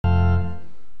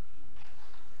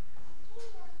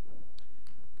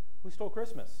Who stole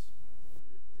Christmas?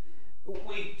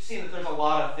 We've seen that there's a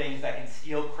lot of things that can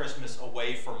steal Christmas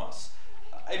away from us.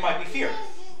 It might be fear.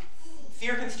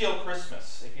 Fear can steal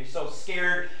Christmas. If you're so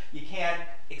scared, you can't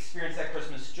experience that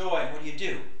Christmas joy. What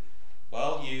do?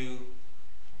 Well, you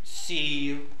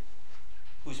see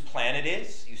whose plan it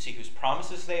is, you see whose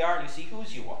promises they are, and you see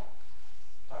whose you are.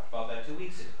 Talked about that 2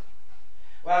 weeks ago.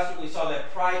 Last week we saw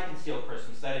that pride can steal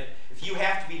Christmas, that if you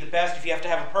have to be the best, if you have to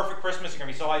have a perfect Christmas, you're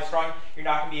going to be so high strung, you're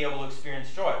not going to be able to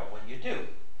experience joy. What do?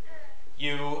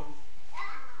 You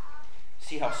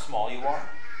see how small you are,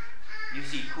 you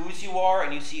see whose you are,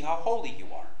 and you see how holy you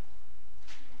are.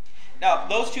 Now,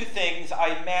 those two things, I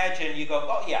imagine you go,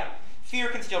 oh yeah, fear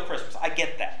can steal Christmas. I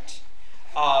get that.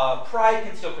 Pride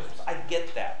can steal Christmas. I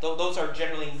get that. Those are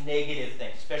generally negative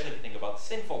things, especially if you think about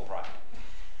sinful pride.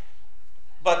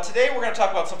 But today we're going to talk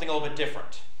about something a little bit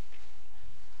different.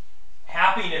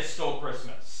 Happiness stole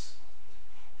Christmas.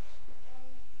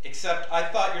 Except I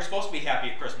thought you're supposed to be happy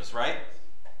at Christmas, right?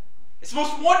 It's the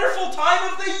most wonderful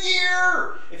time of the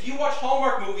year! If you watch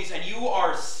Hallmark movies and you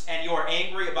are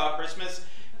angry about Christmas,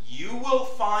 you will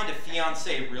find a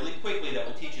fiancé really quickly that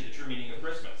will teach you the true meaning of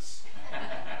Christmas.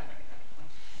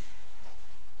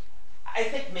 I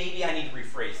think maybe I need to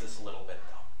rephrase this a little bit,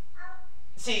 though.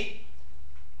 See,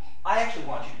 I actually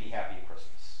want you to be happy at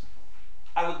Christmas.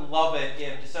 I would love it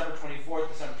if December 24th,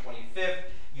 December 25th,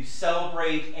 you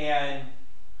celebrate and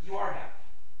you are happy.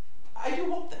 I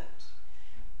do hope that.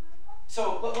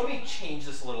 So let me change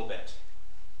this a little bit.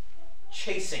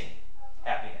 Chasing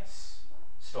happiness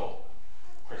stole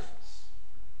Christmas.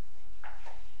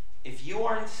 If you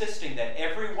are insisting that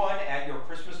everyone at your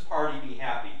Christmas party be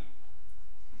happy,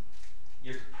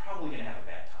 you're probably going to have a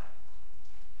bad time.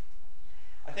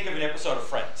 I think of an episode of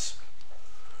Friends.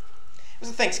 It was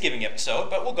a Thanksgiving episode,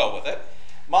 but we'll go with it.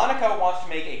 Monica wants to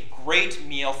make a great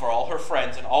meal for all her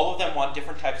friends, and all of them want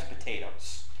different types of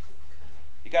potatoes.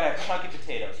 You got to have chunky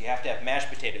potatoes. You have to have mashed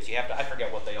potatoes. You have to, I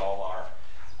forget what they all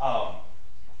are.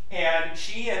 And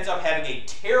she ends up having a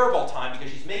terrible time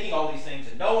because she's making all these things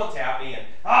and no one's happy. And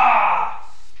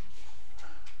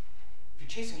if you're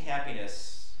chasing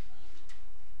happiness,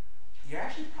 you're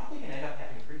actually probably going to end up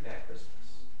having a pretty bad Christmas.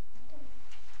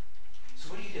 So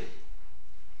what do?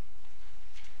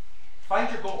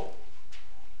 Find your goal.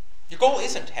 Your goal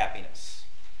isn't happiness.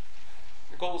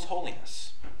 Your goal is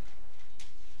holiness.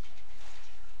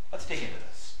 Let's dig into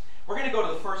this. We're going to go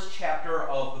to the first chapter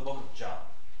of the book of John.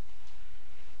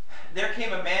 There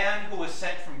came a man who was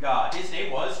sent from God. His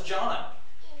name was John.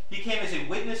 He came as a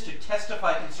witness to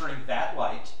testify concerning that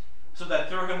light, so that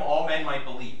through him all men might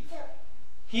believe.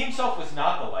 He himself was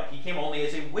not the light. He came only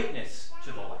as a witness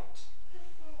to the light.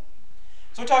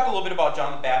 So we talked a little bit about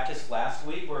John the Baptist last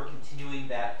week. We're continuing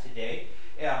that today.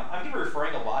 I'm going to be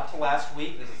referring a lot to last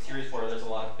week. This is a series where there's a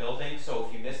lot of building. So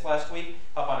if you missed last week,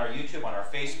 up on our YouTube, on our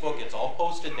Facebook, it's all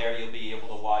posted there. You'll be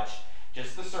able to watch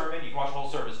just the sermon. You can watch the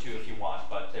whole service too if you want,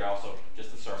 but they're also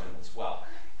just the sermon as well.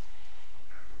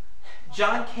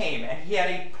 John came and he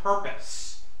had a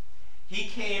purpose. He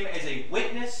came as a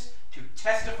witness to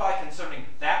testify concerning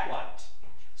that light,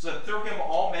 so that through him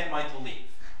all men might believe.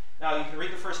 Now, you can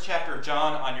read the first chapter of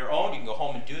John on your own. You can go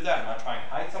home and do that. I'm not trying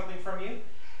to hide something from you.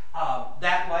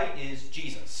 That light is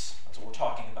Jesus. That's what we're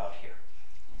talking about here.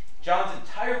 John's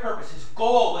entire purpose, his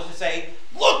goal was to say,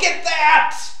 look at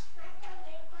that!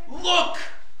 Look!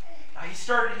 He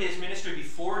started his ministry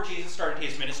before Jesus started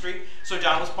his ministry. So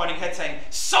John was pointing ahead saying,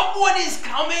 someone is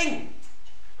coming!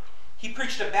 He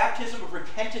preached a baptism of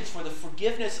repentance for the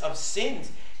forgiveness of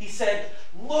sins. He said,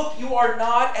 look, you are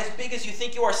not as big as you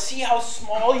think you are. See how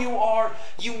small you are.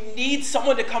 You need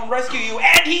someone to come rescue you,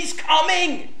 and he's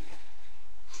coming.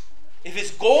 If his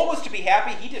goal was to be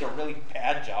happy, he did a really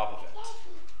bad job of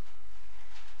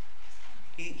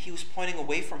it. He was pointing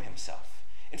away from himself.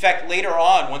 In fact, later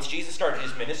on, once Jesus started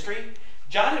his ministry,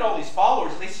 John had all these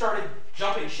followers. They started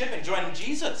jumping ship and joining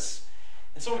Jesus.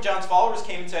 And some of John's followers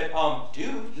came and said,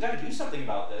 dude, you got to do something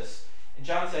about this. And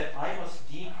John said, I must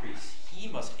decrease. He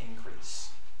must increase.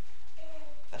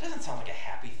 That doesn't sound like a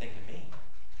happy thing to me.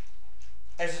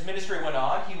 As his ministry went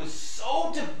on, he was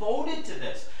so devoted to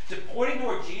this, to pointing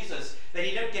toward Jesus, that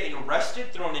he ended up getting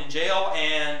arrested, thrown in jail,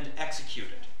 and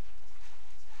executed.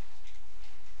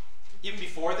 Even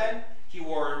before then, he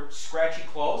wore scratchy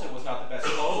clothes. It was not the best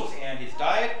clothes, and his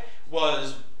diet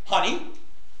was honey.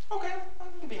 Okay,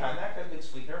 I'm behind that. Got a good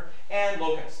sweetener. And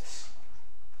locusts.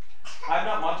 I'm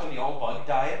not much on the all-bug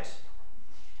diet.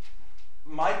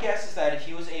 My guess is that if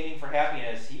he was aiming for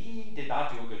happiness, he did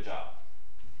not do a good job.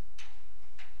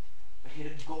 But he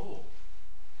had a goal.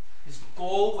 His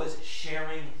goal was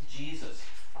sharing Jesus,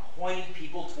 pointing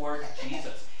people toward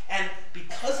Jesus. And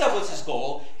because that was his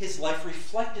goal, his life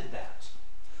reflected that.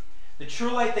 The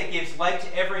true light that gives light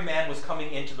to every man was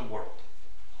coming into the world.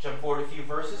 Jump forward a few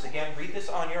verses. Again, read this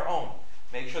on your own.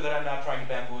 Make sure that I'm not trying to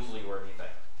bamboozle you or anything.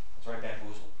 That's right,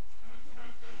 bamboozle.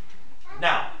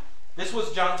 Now, this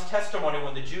was John's testimony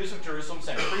when the Jews of Jerusalem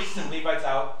sent priests and Levites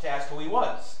out to ask who he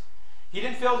was. He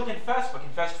didn't fail to confess, but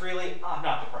confessed freely, I'm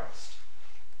not the Christ.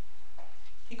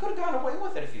 He could have gone away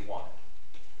with it if he wanted.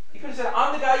 He could have said,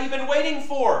 I'm the guy you've been waiting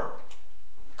for.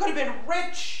 He could have been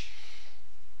rich.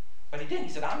 But he didn't.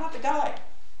 He said, I'm not the guy.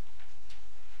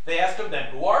 They asked him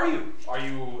then, who are you? Are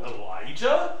you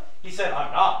Elijah? He said,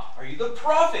 I'm not. Are you the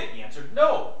prophet? He answered,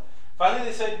 no. Finally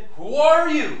they said, who are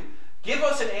you? Give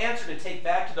us an answer to take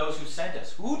back to those who sent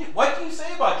us. What do you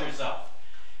say about yourself?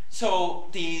 So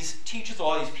these teachers,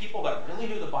 all these people that really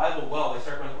knew the Bible well, they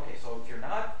started going, okay, so if you're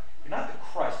not the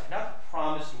Christ, if you're not the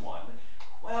promised one,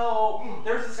 well,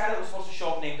 there's this guy that was supposed to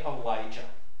show up named Elijah.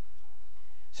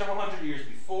 Several hundred years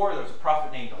before, there was a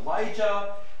prophet named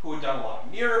Elijah who had done a lot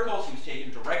of miracles. He was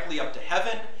taken directly up to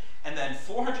heaven. And then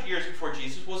 400 years before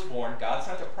Jesus was born, God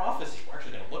sent a prophecy, we're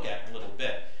actually going to look at in a little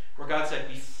bit, where God said,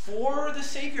 before the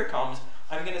Savior comes,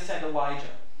 I'm going to send Elijah.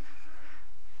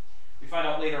 We find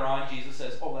out later on, Jesus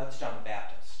says, oh, that's John the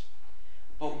Baptist.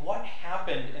 But what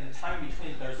happened in the time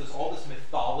between, there's all this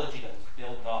mythology that was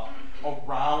built up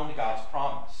around God's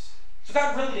promise. So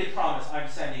God really did promise, I'm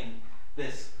sending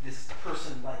this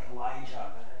person like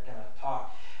Elijah, going to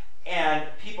talk. And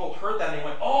people heard that and they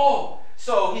went, oh,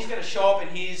 so he's going to show up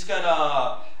and he's going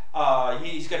to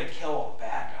kill all the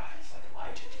bad guys like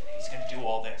Elijah did. He's going to do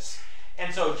all this.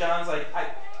 And so John's like,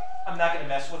 I'm not going to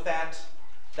mess with that.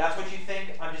 That's what you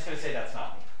think? I'm just going to say that's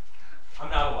not me.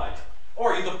 I'm not Elijah.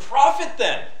 Or are you the prophet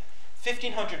then?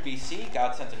 1500 BC,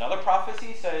 God sent another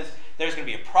prophecy. Says there's going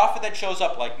to be a prophet that shows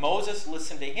up like Moses.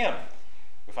 Listen to him.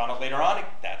 We found out later on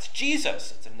that's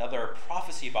Jesus. It's another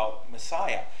prophecy about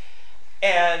Messiah.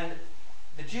 And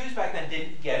the Jews back then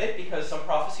didn't get it because some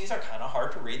prophecies are kind of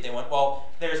hard to read. They went, well,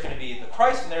 there's going to be the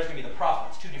Christ and there's going to be the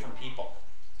prophet. It's two different people.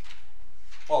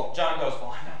 Well, John goes,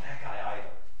 well, I'm not that guy either.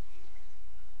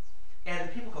 And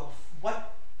the people go,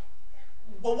 what?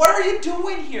 Well, what are you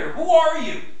doing here? Who are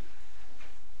you?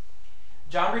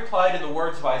 John replied in the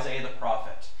words of Isaiah the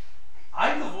prophet,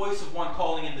 I'm the voice of one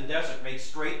calling in the desert, make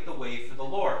straight the way for the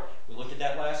Lord. We looked at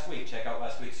that last week. Check out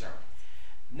last week's sermon.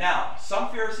 Now, some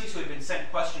Pharisees who had been sent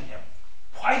questioned him.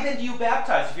 Why then do you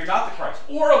baptize if you're not the Christ,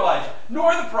 or Elijah,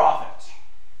 nor the prophet?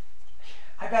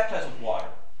 I baptize with water,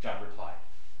 John replied.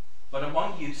 But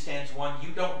among you stands one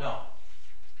you don't know.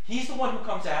 He's the one who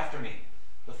comes after me,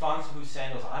 the thongs of whose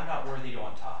sandals I'm not worthy to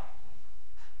untie.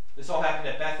 This all happened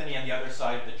at Bethany on the other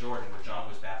side of the Jordan where John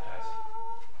was baptizing.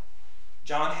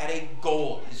 John had a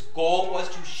goal. His goal was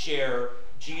to share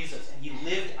Jesus, and he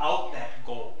lived out that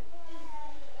goal.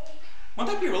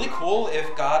 Wouldn't that be really cool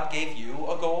if God gave you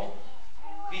a goal?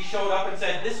 If he showed up and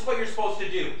said, this is what you're supposed to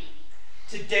do.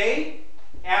 Today,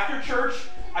 after church,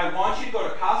 I want you to go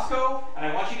to Costco, and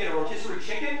I want you to get a rotisserie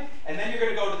chicken, and then you're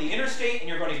going to go to the interstate, and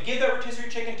you're going to give that rotisserie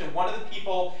chicken to one of the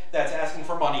people that's asking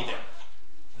for money there.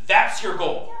 That's your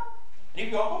goal. And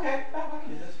you can go, okay, I can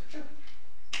do this. Sure.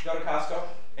 You go to Costco.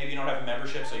 Maybe you don't have a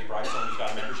membership, so you bribe someone who's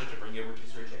got a membership to bring you a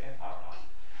rotisserie chicken. I don't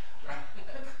know.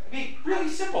 It'd be really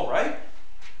simple, right?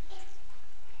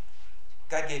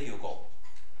 God gave you a goal.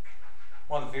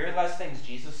 One of the very last things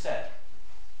Jesus said,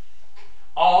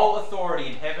 all authority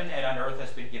in heaven and on earth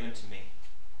has been given to me.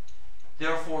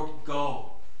 Therefore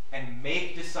go and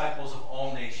make disciples of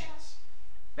all nations,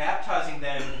 baptizing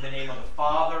them in the name of the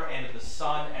Father and of the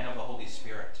Son and of the Holy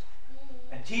Spirit,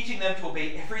 and teaching them to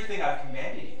obey everything I've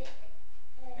commanded you.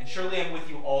 And surely I'm with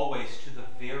you always to the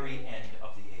very end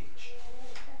of the age.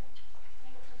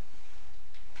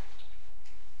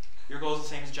 Your goal is the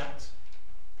same as John's.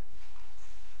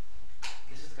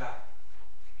 This is the guy.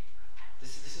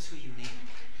 This is who you need.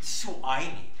 This is who I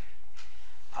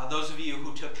need. Those of you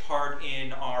who took part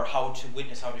in our How to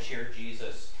Witness, How to Share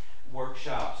Jesus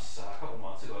workshops a couple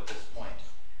months ago at this point,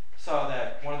 saw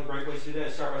that one of the great ways to do that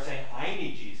is start by saying, I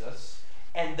need Jesus,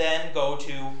 and then go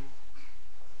to,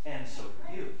 and so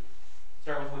do you.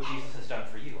 Start with what Jesus has done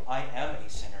for you. I am a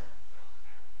sinner.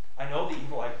 I know the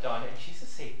evil I've done, and Jesus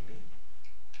saved me.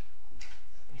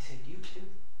 And he saved you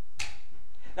too.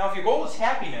 Now, if your goal is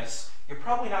happiness, you're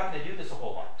probably not going to do this a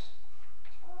whole lot.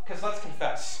 Because let's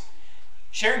confess,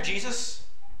 sharing Jesus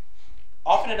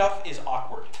often enough is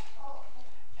awkward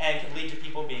and can lead to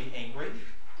people being angry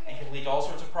and can lead to all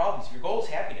sorts of problems. If your goal is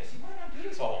happiness, you might not do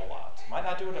this a whole lot. You might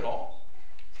not do it at all.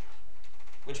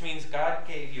 Which means God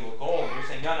gave you a goal and you're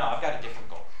saying, no, I've got a different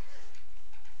goal.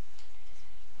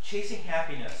 Chasing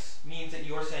happiness means that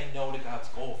you're saying no to God's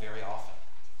goal very often.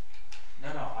 No,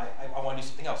 I want to do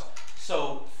something else.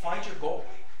 So find your goal.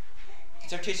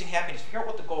 Instead of chasing happiness, figure out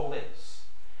what the goal is.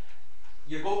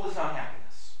 Your goal is not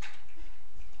happiness.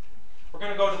 We're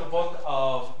going to go to the book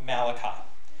of Malachi.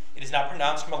 It is not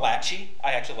pronounced Malachi.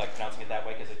 I actually like pronouncing it that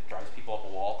way because it drives people up a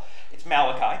wall. It's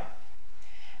Malachi.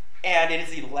 And it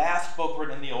is the last book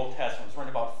written in the Old Testament. It was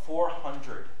written about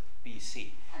 400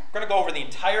 BC. We're going to go over the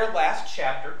entire last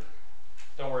chapter.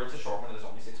 Don't worry, it's a short one. There's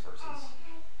only 6 verses.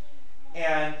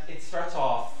 And it starts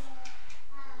off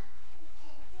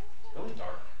really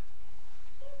dark.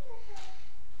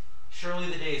 Surely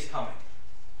the day is coming.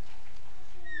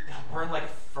 It'll burn like a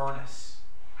furnace.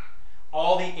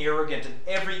 All the arrogant and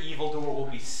every evildoer will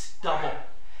be stubble.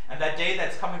 And that day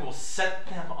that's coming will set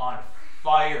them on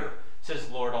fire, says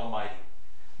Lord Almighty.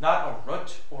 Not a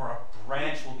root or a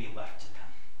branch will be left to them.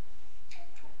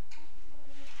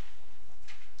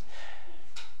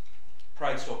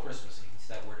 Pride stole Christmas. It's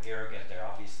that word arrogant there,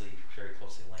 obviously very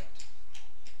closely linked.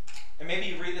 And maybe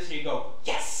you read this and you go,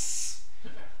 yes!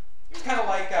 It's kind of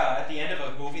like at the end of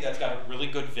a movie that's got a really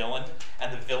good villain,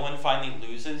 and the villain finally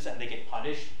loses and they get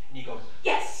punished, and you go,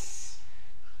 yes!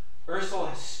 Ursula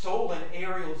has stolen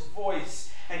Ariel's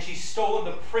voice, and she's stolen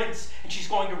the prince, and she's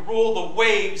going to rule the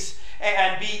waves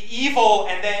and be evil,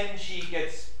 and then she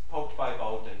gets poked by a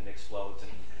boat and explodes,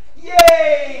 and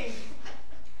yay!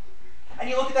 And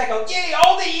you look at that and go, yay,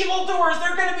 all the evildoers,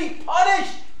 they're going to be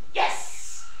punished!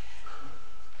 Yes!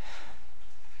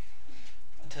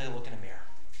 Until you look in a mirror.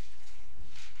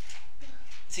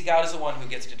 See, God is the one who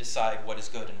gets to decide what is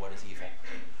good and what is evil.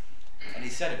 And he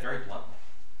said it very bluntly.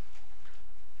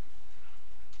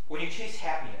 When you chase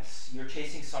happiness, you're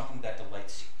chasing something that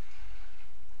delights you.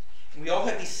 And we all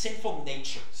have these sinful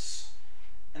natures.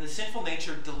 And the sinful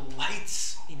nature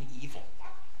delights in evil.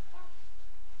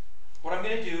 What I'm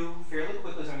going to do fairly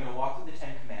quickly is I'm going to walk through the 10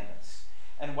 Commandments.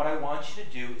 And what I want you to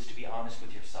do is to be honest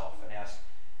with yourself and ask,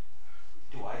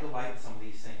 do I delight in some of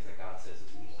these things that God says is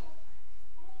evil?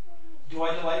 Do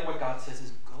I delight in what God says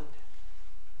is good?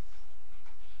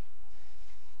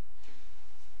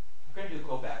 We're going to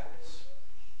go backwards.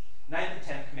 9th and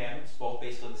 10th commandments, both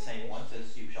basically the same one,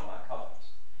 says you shall not covet.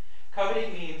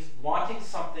 Coveting means wanting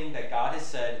something that God has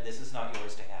said, this is not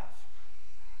yours to have.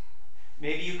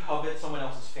 Maybe you covet someone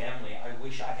else's family. I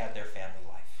wish I had their family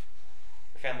life.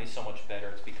 Their family is so much better.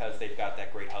 It's because they've got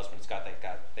that great husband.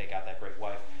 They got that great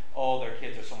wife. Oh, their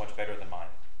kids are so much better than mine.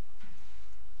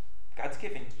 God's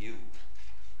given you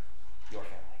your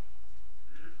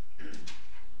family.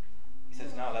 He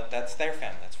says, no, that's their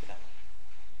family. That's for them.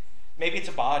 Maybe it's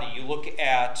a body. You look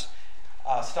at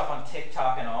stuff on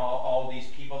TikTok and all these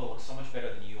people that look so much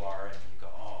better than you are, and you go,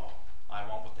 oh, I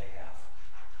want what they have.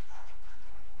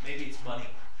 Maybe it's money.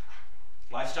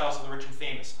 Lifestyles of the rich and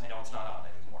famous. I know it's not on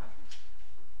anymore.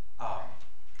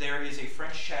 There is a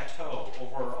French chateau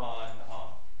over on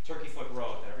Turkey Foot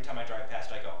Road that every time I drive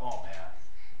past, I go, oh man,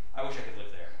 I wish I could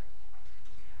live there.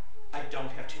 I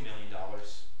don't have $2 million.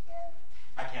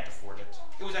 I can't afford it.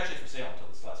 It was actually for sale until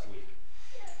this last week.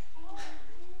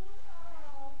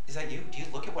 Is that you? Do you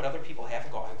look at what other people have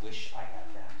and go, I wish I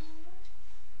had that?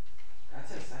 God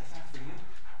says that's not for you.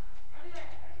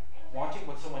 Wanting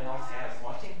what someone else has,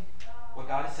 wanting what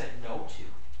God has said no to,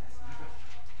 that's evil.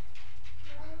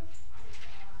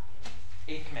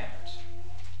 8th commandment.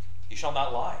 You shall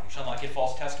not lie. You shall not give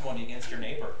false testimony against your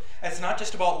neighbor. And it's not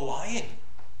just about lying.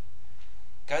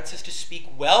 God says to speak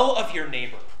well of your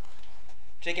neighbor.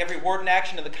 Take every word and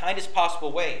action in the kindest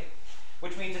possible way.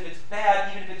 Which means if it's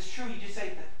bad, even if it's true, you just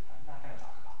say, I'm not going to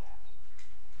talk about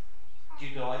that. Do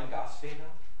you delight in gossiping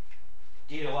though?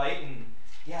 Do you delight in,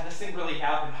 yeah, this thing really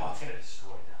happened, oh, it's going to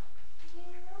destroy them?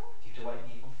 Do you delight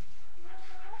in evil?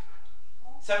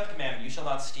 7th commandment, you shall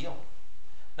not steal.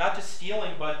 Not just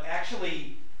stealing, but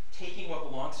actually taking what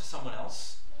belongs to someone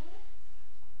else.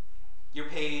 You're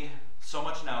paid so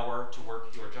much an hour to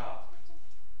work your job.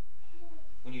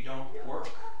 When you don't work,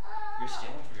 you're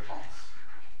stealing from your boss.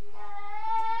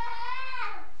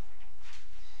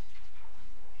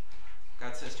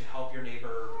 God says to help your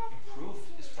neighbor improve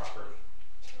his property.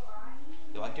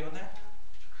 You like doing that?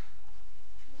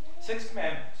 6th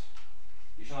commandment,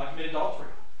 you shall not commit adultery.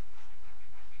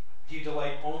 Do you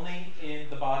delight only in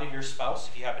the body of your spouse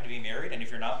if you happen to be married? And if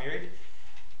you're not married,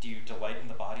 do you delight in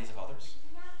the bodies of others?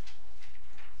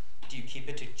 Do you keep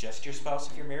it to just your spouse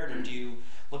if you're married? Or do you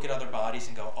look at other bodies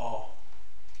and go, oh,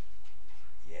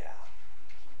 yeah.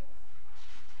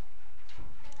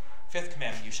 5th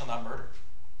commandment, you shall not murder.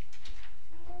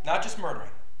 Not just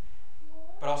murdering,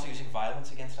 but also using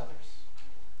violence against others.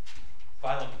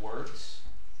 Violent words,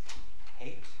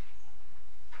 hate.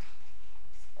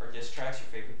 Are diss tracks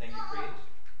your favorite thing to create?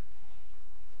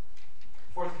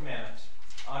 4th commandment,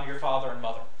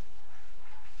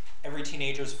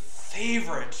 teenager's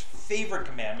favorite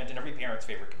commandment and every parent's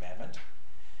favorite commandment.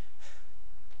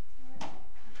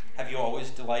 Have you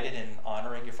always delighted in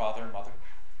honoring your father and mother?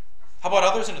 How about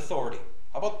others in authority?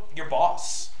 How about your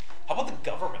boss? How about the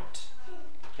government?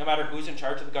 No matter who's in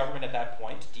charge of the government at that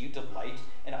point, do you delight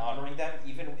in honoring them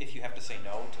even if you have to say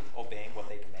no to obeying what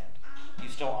they command? Do you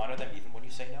still honor them even when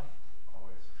you say no?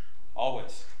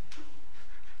 Always.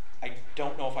 I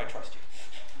don't know if I trust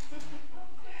you.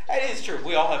 It is true.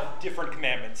 We all have different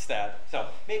commandments so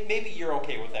maybe you're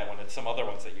okay with that one and some other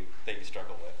ones that you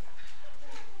struggle with.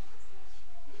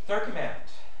 Third commandment.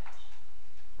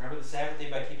 Remember the Sabbath day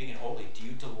by keeping it holy. Do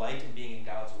you delight in being in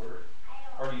God's word?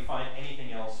 Or do you find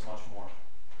anything else much more?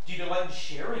 Do you delight in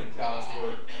sharing God's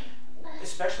word?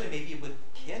 Especially maybe with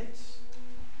kids.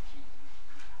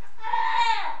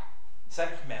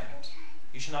 Second commandment.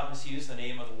 You shall not misuse the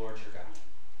name of the Lord your God.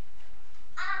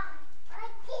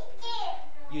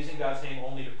 Using God's name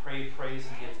only to pray, praise,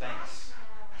 and give thanks.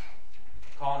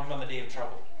 Calling him on the day of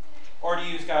trouble. Or to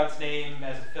use God's name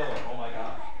as a filler. Oh my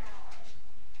God.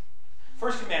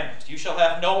 First commandment. You shall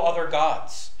have no other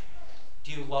gods.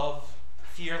 Do you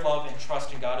fear, love, and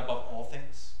trust in God above all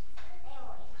things?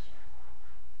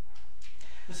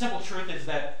 The simple truth is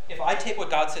that if I take what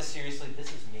God says seriously, this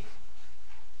is me.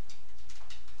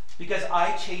 Because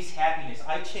I chase happiness.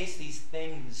 I chase these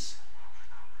things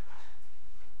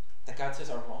that God says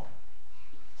are wrong.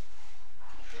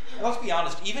 And let's be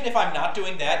honest, even if I'm not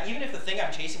doing that, even if the thing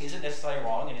I'm chasing isn't necessarily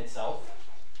wrong in itself,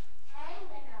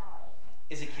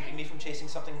 is it keeping me from chasing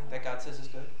something that God says is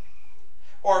good?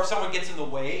 Or if someone gets in the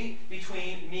way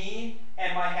between me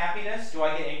and my happiness, do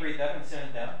I get angry at them and sin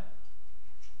at them?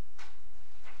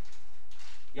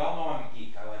 Y'all know I'm a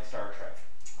geek. I like Star Trek.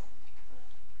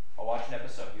 I'll watch an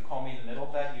episode. You call me in the middle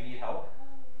of that, you need help.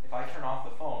 If I turn off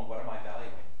the phone, what am I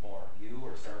valuing more, you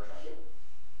or Star Trek?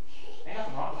 Ain't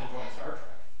nothing wrong with enjoying Star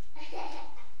Trek.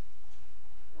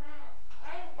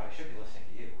 But I should be listening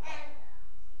to you.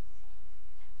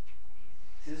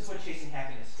 See, this is what chasing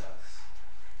happiness does.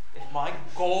 If my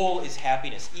goal is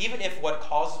happiness, even if what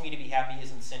causes me to be happy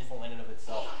isn't sinful in and of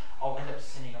itself, I'll end up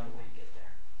sinning on the way to get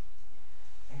there.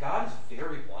 And God is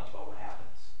very blunt about what happens.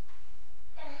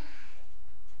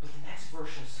 But the next verse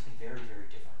shows something very, very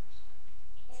different.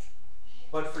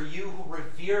 But for you who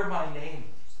revere my name,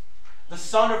 the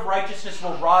Son of Righteousness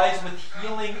will rise with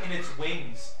healing in its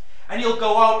wings, and you'll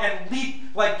go out and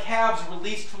leap like calves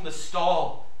released from the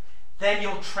stall. Then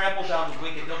you'll trample down the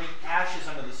wicked. There'll be ashes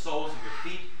under the soles of your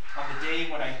feet on the day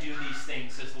when I do these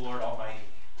things, says the Lord Almighty.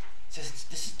 It says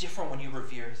this is different when you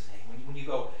revere his name, when you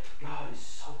go, God is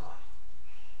so good.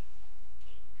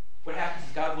 What happens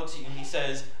is God looks at you and he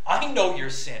says, I know your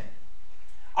sin.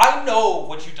 I know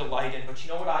what you delight in, but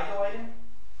you know what I delight in?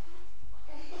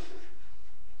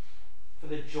 For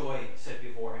the joy set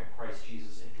before him, Christ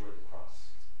Jesus endured the cross,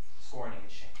 scorning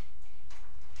its shame.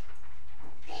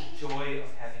 For the joy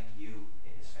of having you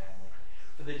in his family.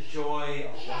 For the joy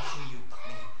of washing you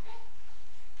clean.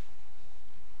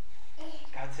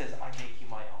 God says, I make you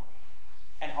my own.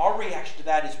 And our reaction to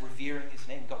that is revering his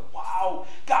name. Go, wow,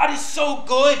 God is so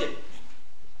good.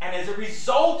 And as a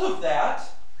result of that,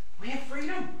 we have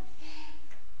freedom.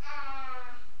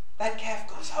 That calf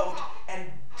goes out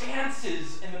and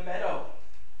dances in the meadow.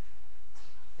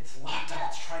 It's locked up,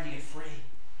 it's trying to get free.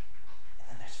 And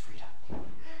then there's freedom.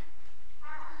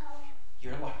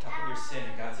 You're locked up in your sin,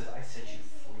 and God says, I set you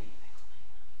free.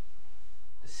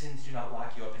 The sins do not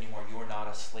lock you up anymore. You are not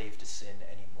a slave to sin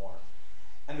anymore.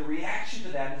 And the reaction to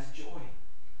that is joy.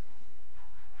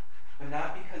 But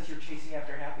not because you're chasing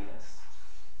after happiness,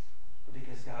 but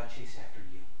because God chased after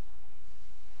you.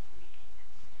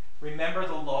 Remember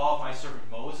the law of my servant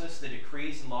Moses, the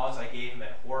decrees and laws I gave him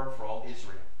at Horeb for all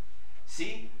Israel.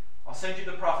 See, I'll send you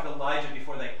the prophet Elijah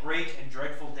before that great and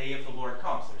dreadful day of the Lord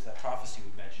comes. There's that prophecy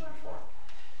we mentioned before.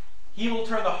 He will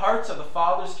turn the hearts of the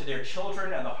fathers to their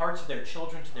children and the hearts of their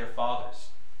children to their fathers,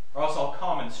 or else I'll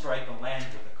come and strike the land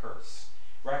with a curse.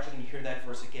 We're actually going to hear that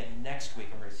verse again next week,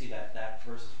 and we're going to see that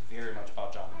verse is very much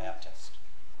about John the Baptist.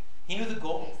 He knew the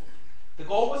goal. The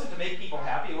goal wasn't to make people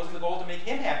happy. It wasn't the goal to make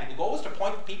him happy. The goal was to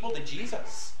point people to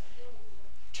Jesus,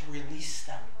 to release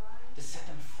them, to set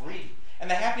them free. And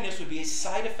the happiness would be a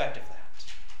side effect of that.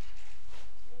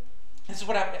 This is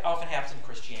what often happens in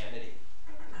Christianity.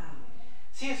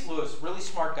 C.S. Lewis, really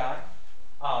smart guy.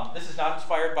 This is not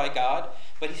inspired by God,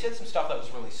 but he said some stuff that was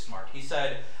really smart. He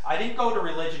said, I didn't go to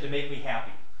religion to make me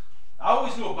happy. I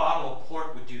always knew a bottle of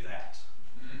port would do that.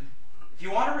 If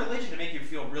you want a religion to make you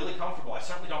feel really comfortable, I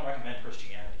certainly don't recommend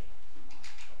Christianity.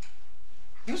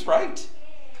 He was right.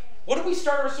 What did we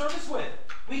start our service with?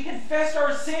 We confessed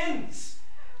our sins.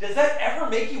 Does that ever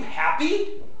make you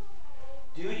happy?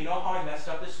 Dude, you know how I messed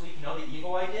up this week? You know the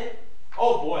evil I did?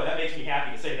 Oh boy, that makes me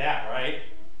happy to say that, right?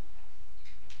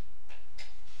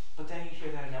 But then you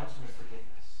hear that announcement of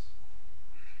forgiveness.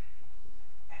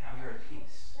 And now you're at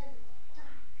peace.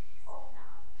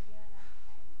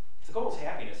 If the goal is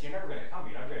happiness, you're never going to come.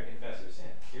 You're not going to confess your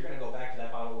sin. You're going to go back to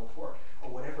that bottle of port or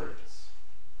whatever it is.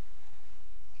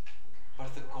 But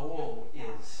if the goal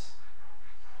is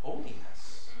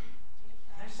holiness,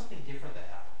 there's something different that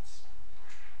happens.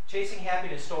 Chasing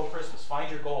happiness stole Christmas. Find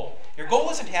your goal. Your goal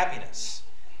isn't happiness.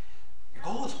 Your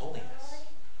goal is holiness.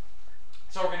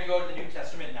 So we're going to go to the New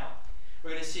Testament now.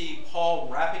 We're going to see Paul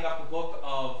wrapping up the book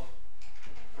of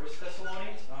 1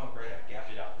 Thessalonians. Oh, great, I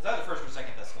gapped it out. Is that the 1st or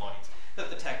 2nd Thessalonians?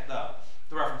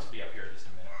 The reference will be up here in just a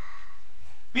minute.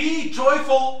 Be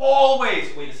joyful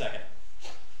always. Wait a second.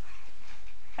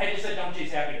 I just said don't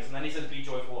chase happiness, and then he says be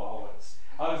joyful always.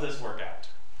 How does this work out?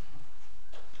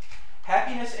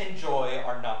 Happiness and joy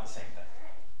are not the same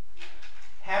thing.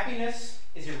 Happiness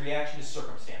is a reaction to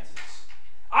circumstances.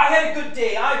 I had a good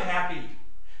day, I'm happy.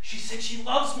 She said she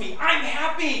loves me, I'm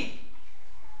happy.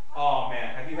 Oh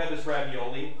man, have you had this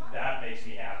ravioli? That makes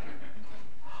me happy.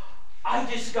 I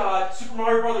just got Super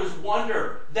Mario Brothers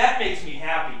Wonder. That makes me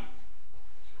happy.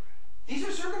 These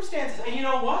are circumstances, and you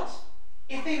know what?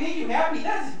 If they make you happy,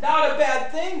 that is not a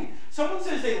bad thing. Someone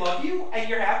says they love you, and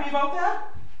you're happy about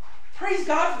that? Praise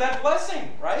God for that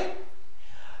blessing, right?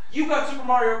 You got Super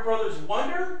Mario Brothers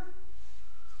Wonder?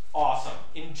 Awesome.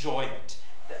 Enjoy it.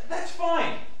 That's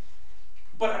fine.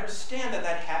 But understand that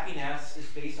that happiness is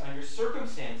based on your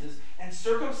circumstances, and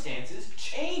circumstances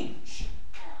change.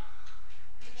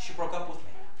 She broke up with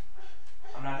me.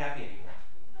 I'm not happy anymore.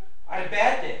 I had a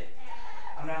bad day.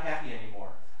 I'm not happy anymore.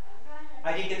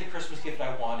 I didn't get the Christmas gift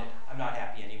I wanted. I'm not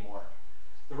happy anymore.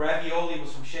 The ravioli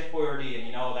was from Chef Boyardee, and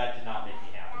you know, that did not make me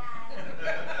happy.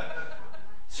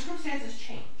 Circumstances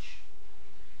change.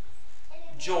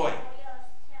 Joy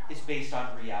is based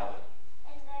on reality.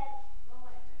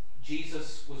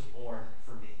 Jesus was born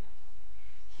for me.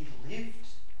 He lived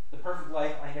the perfect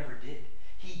life I never did.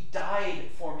 He died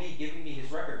for me, giving me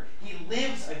his record. He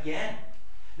lives again.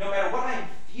 No matter what I'm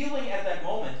feeling at that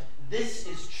moment, this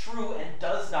is true and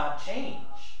does not change.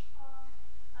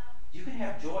 You can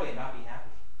have joy and not be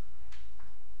happy.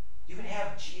 You can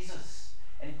have Jesus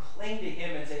and cling to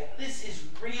him and say, this is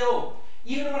real.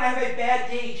 Even when I have a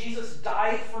bad day, Jesus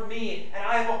died for me and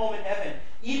I have a home in heaven.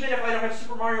 Even if I don't have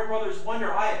Super Mario Brothers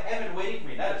Wonder, I have heaven waiting for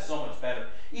me. That is so much better.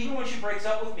 Even when she breaks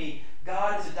up with me,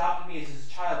 God has adopted me as his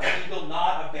child, and he will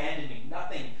not abandon me.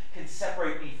 Nothing can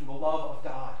separate me from the love of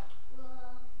God.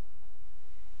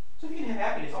 So if you can have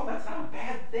happiness, oh, that's not a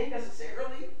bad thing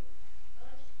necessarily.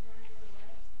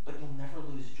 But you'll never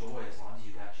lose joy as long as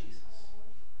you got Jesus.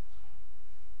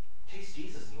 Chase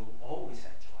Jesus and you'll always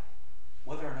have joy,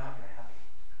 whether or not you're happy.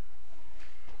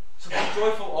 So be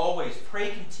joyful always.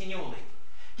 Pray continually.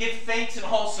 Give thanks in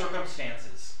all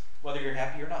circumstances, whether you're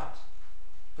happy or not.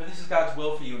 For this is God's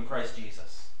will for you in Christ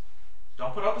Jesus.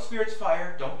 Don't put out the Spirit's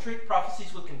fire. Don't treat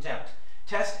prophecies with contempt.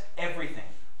 Test everything.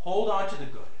 Hold on to the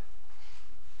good.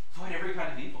 Avoid every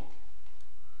kind of evil.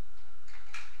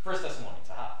 1 Thessalonians.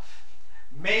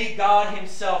 May God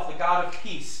himself, the God of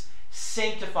peace,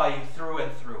 sanctify you through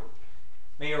and through.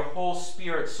 May your whole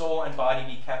spirit, soul, and body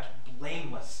be kept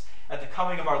blameless at the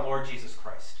coming of our Lord Jesus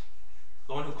Christ.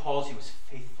 The one who calls you is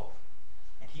faithful,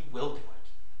 and he will do it.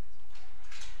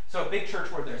 So a big church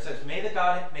word there says, may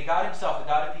God himself, the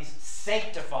God of peace,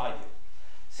 sanctify you.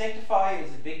 Sanctify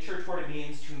is a big church word. It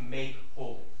means to make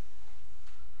holy.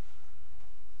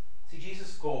 See,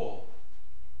 Jesus' goal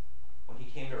when he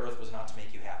came to earth was not to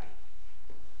make you happy.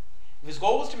 If his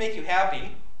goal was to make you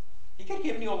happy, he could have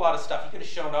given you a lot of stuff. He could have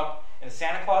shown up in a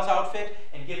Santa Claus outfit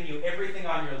and given you everything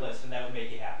on your list, and that would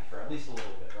make you happy for at least a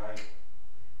little bit, right?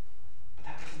 But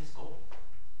that wasn't his goal.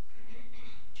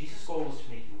 Jesus' goal was to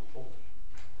make you holy.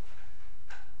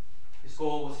 His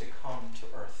goal was to come to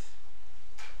earth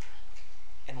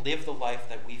and live the life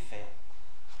that we fail.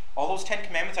 All those 10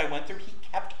 commandments I went through, he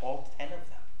kept all 10 of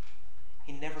them.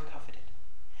 He never coveted.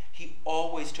 He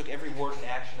always took every word and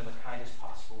action in the kindest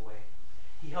possible way.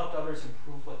 He helped others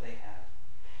improve what they had.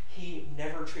 He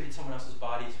never treated someone else's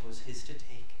body as it was his to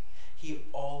take. He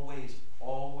always,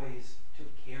 always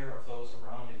took care of those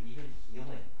around him, even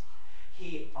healing.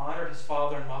 He honored his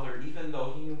father and mother, even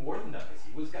though he knew more than that because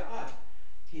he was God.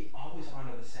 He always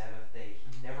honored the Sabbath day.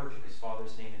 He never took his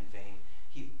father's name in vain.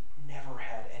 He never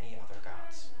had any other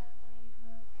gods.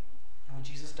 And when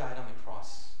Jesus died on the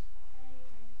cross,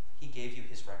 he gave you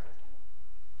his record.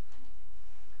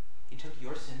 He took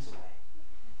your sins away.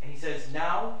 And he says,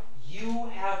 now you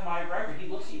have my record. He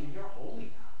looks at you and you're holy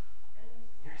now.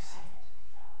 You're a saint.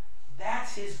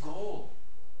 That's his goal.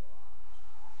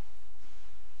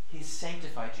 He's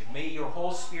sanctified you. May your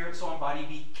whole spirit, soul, and body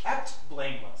be kept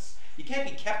blameless. You can't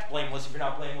be kept blameless if you're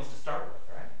not blameless to start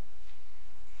with, right?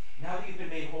 Now that you've been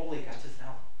made holy, God says, no,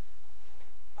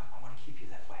 I want to keep you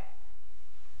that way.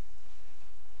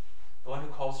 The one who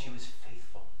calls you is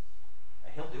faithful,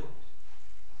 and he'll do it.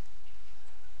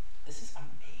 This is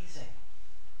amazing.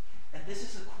 And this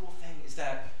is the cool thing, is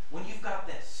that when you've got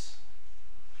this,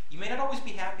 you may not always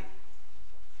be happy,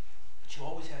 but you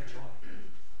always have joy.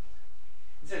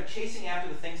 Instead of chasing after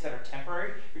the things that are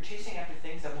temporary, you're chasing after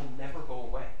things that will never go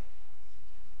away.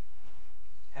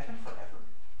 Heaven forever.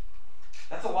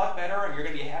 That's a lot better, and you're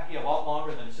going to be happy a lot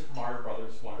longer than Super Mario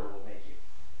Brothers Wonder will make you.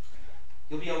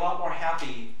 You'll be a lot more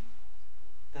happy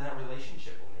than that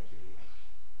relationship will make you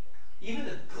be. Even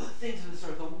the good things of this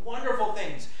earth, the wonderful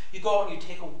things. You go out and you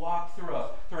take a walk through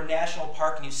a national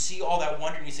park and you see all that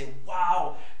wonder and you say,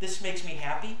 wow, this makes me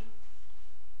happy.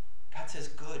 God says,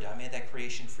 good, I made that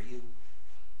creation for you.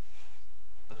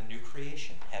 But the new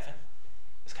creation, heaven,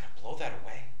 is going to blow that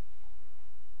away.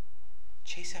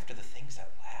 Chase after the things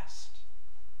that last.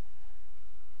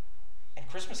 And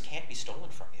Christmas can't be stolen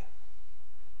from you.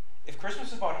 If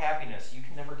Christmas is about happiness, you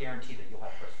can never guarantee that you'll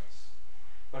have Christmas.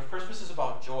 But if Christmas is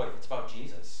about joy, if it's about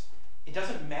Jesus, it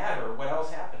doesn't matter what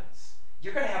else happens.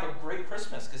 You're going to have a great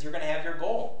Christmas because you're going to have your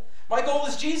goal. My goal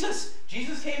is Jesus.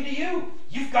 Jesus came to you.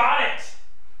 You've got it.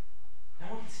 No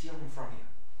one can steal him from you.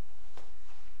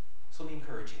 So let me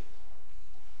encourage you.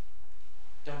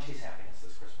 Don't chase happiness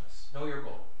this Christmas. Know your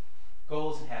goal.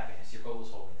 Goal isn't happiness. Your goal is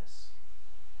holiness.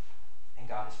 And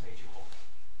God has made you holy.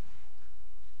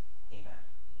 Amen.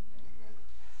 Amen.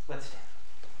 Let's stand.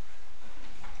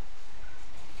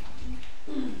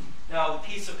 Now, the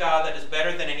peace of God that is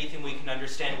better than anything we can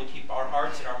understand will keep our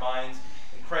hearts and our minds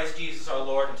in Christ Jesus our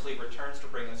Lord until he returns to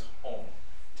bring us home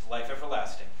to life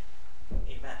everlasting.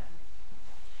 Amen.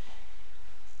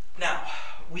 Now,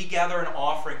 we gather an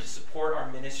offering to support our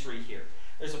ministry here.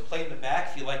 There's a plate in the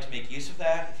back if you'd like to make use of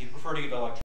that. If you prefer to give electronic